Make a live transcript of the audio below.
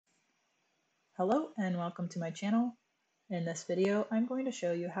Hello and welcome to my channel. In this video, I'm going to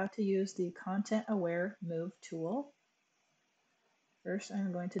show you how to use the Content-Aware Move tool. First,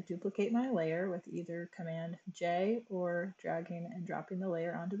 I'm going to duplicate my layer with either Command J or dragging and dropping the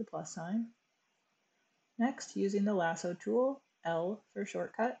layer onto the plus sign. Next, using the lasso tool, L for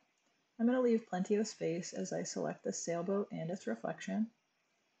shortcut, I'm going to leave plenty of space as I select the sailboat and its reflection.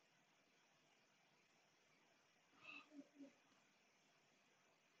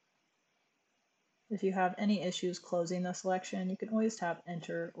 If you have any issues closing the selection, you can always tap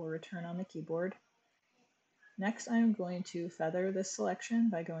Enter or Return on the keyboard. Next, I'm going to feather this selection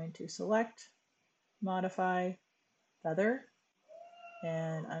by going to Select, Modify, Feather,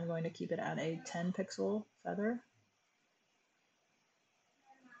 and I'm going to keep it at a 10 pixel feather,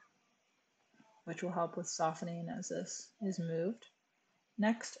 which will help with softening as this is moved.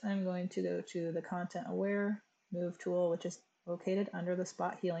 Next, I'm going to go to the Content Aware Move tool, which is located under the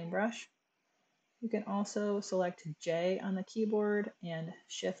Spot Healing brush. You can also select J on the keyboard and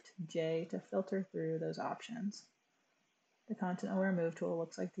Shift J to filter through those options. The Content Aware Move tool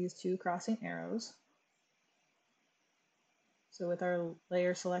looks like these two crossing arrows. So with our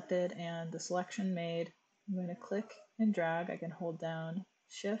layer selected and the selection made, I'm going to click and drag. I can hold down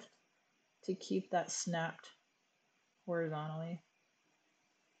Shift to keep that snapped horizontally.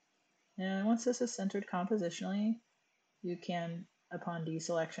 And once this is centered compositionally, you can, upon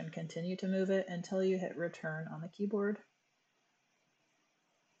deselection, continue to move it until you hit Return on the keyboard.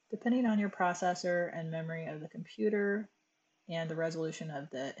 Depending on your processor and memory of the computer and the resolution of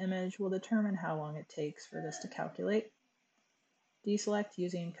the image will determine how long it takes for this to calculate. Deselect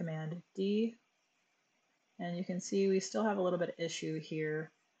using Command D, and you can see we still have a little bit of issue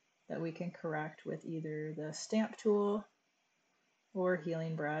here that we can correct with either the stamp tool or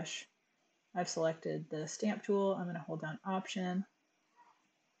healing brush. I've selected the stamp tool. I'm going to hold down Option,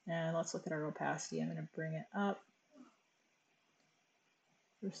 and let's look at our opacity. I'm going to bring it up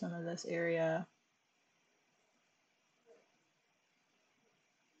for some of this area.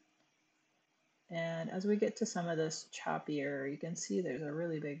 And as we get to some of this choppier, you can see there's a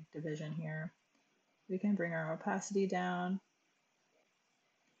really big division here. We can bring our opacity down,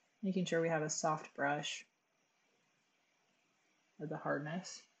 making sure we have a soft brush of the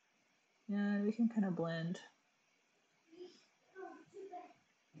hardness. And we can kind of blend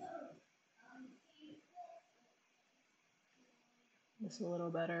this a little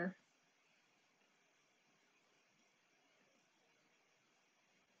better.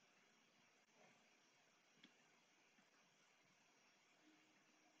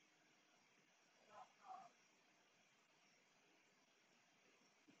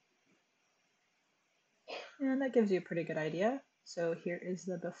 And that gives you a pretty good idea. So here is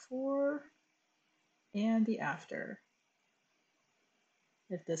the before and the after.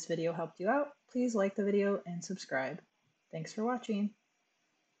 If this video helped you out, please like the video and subscribe. Thanks for watching.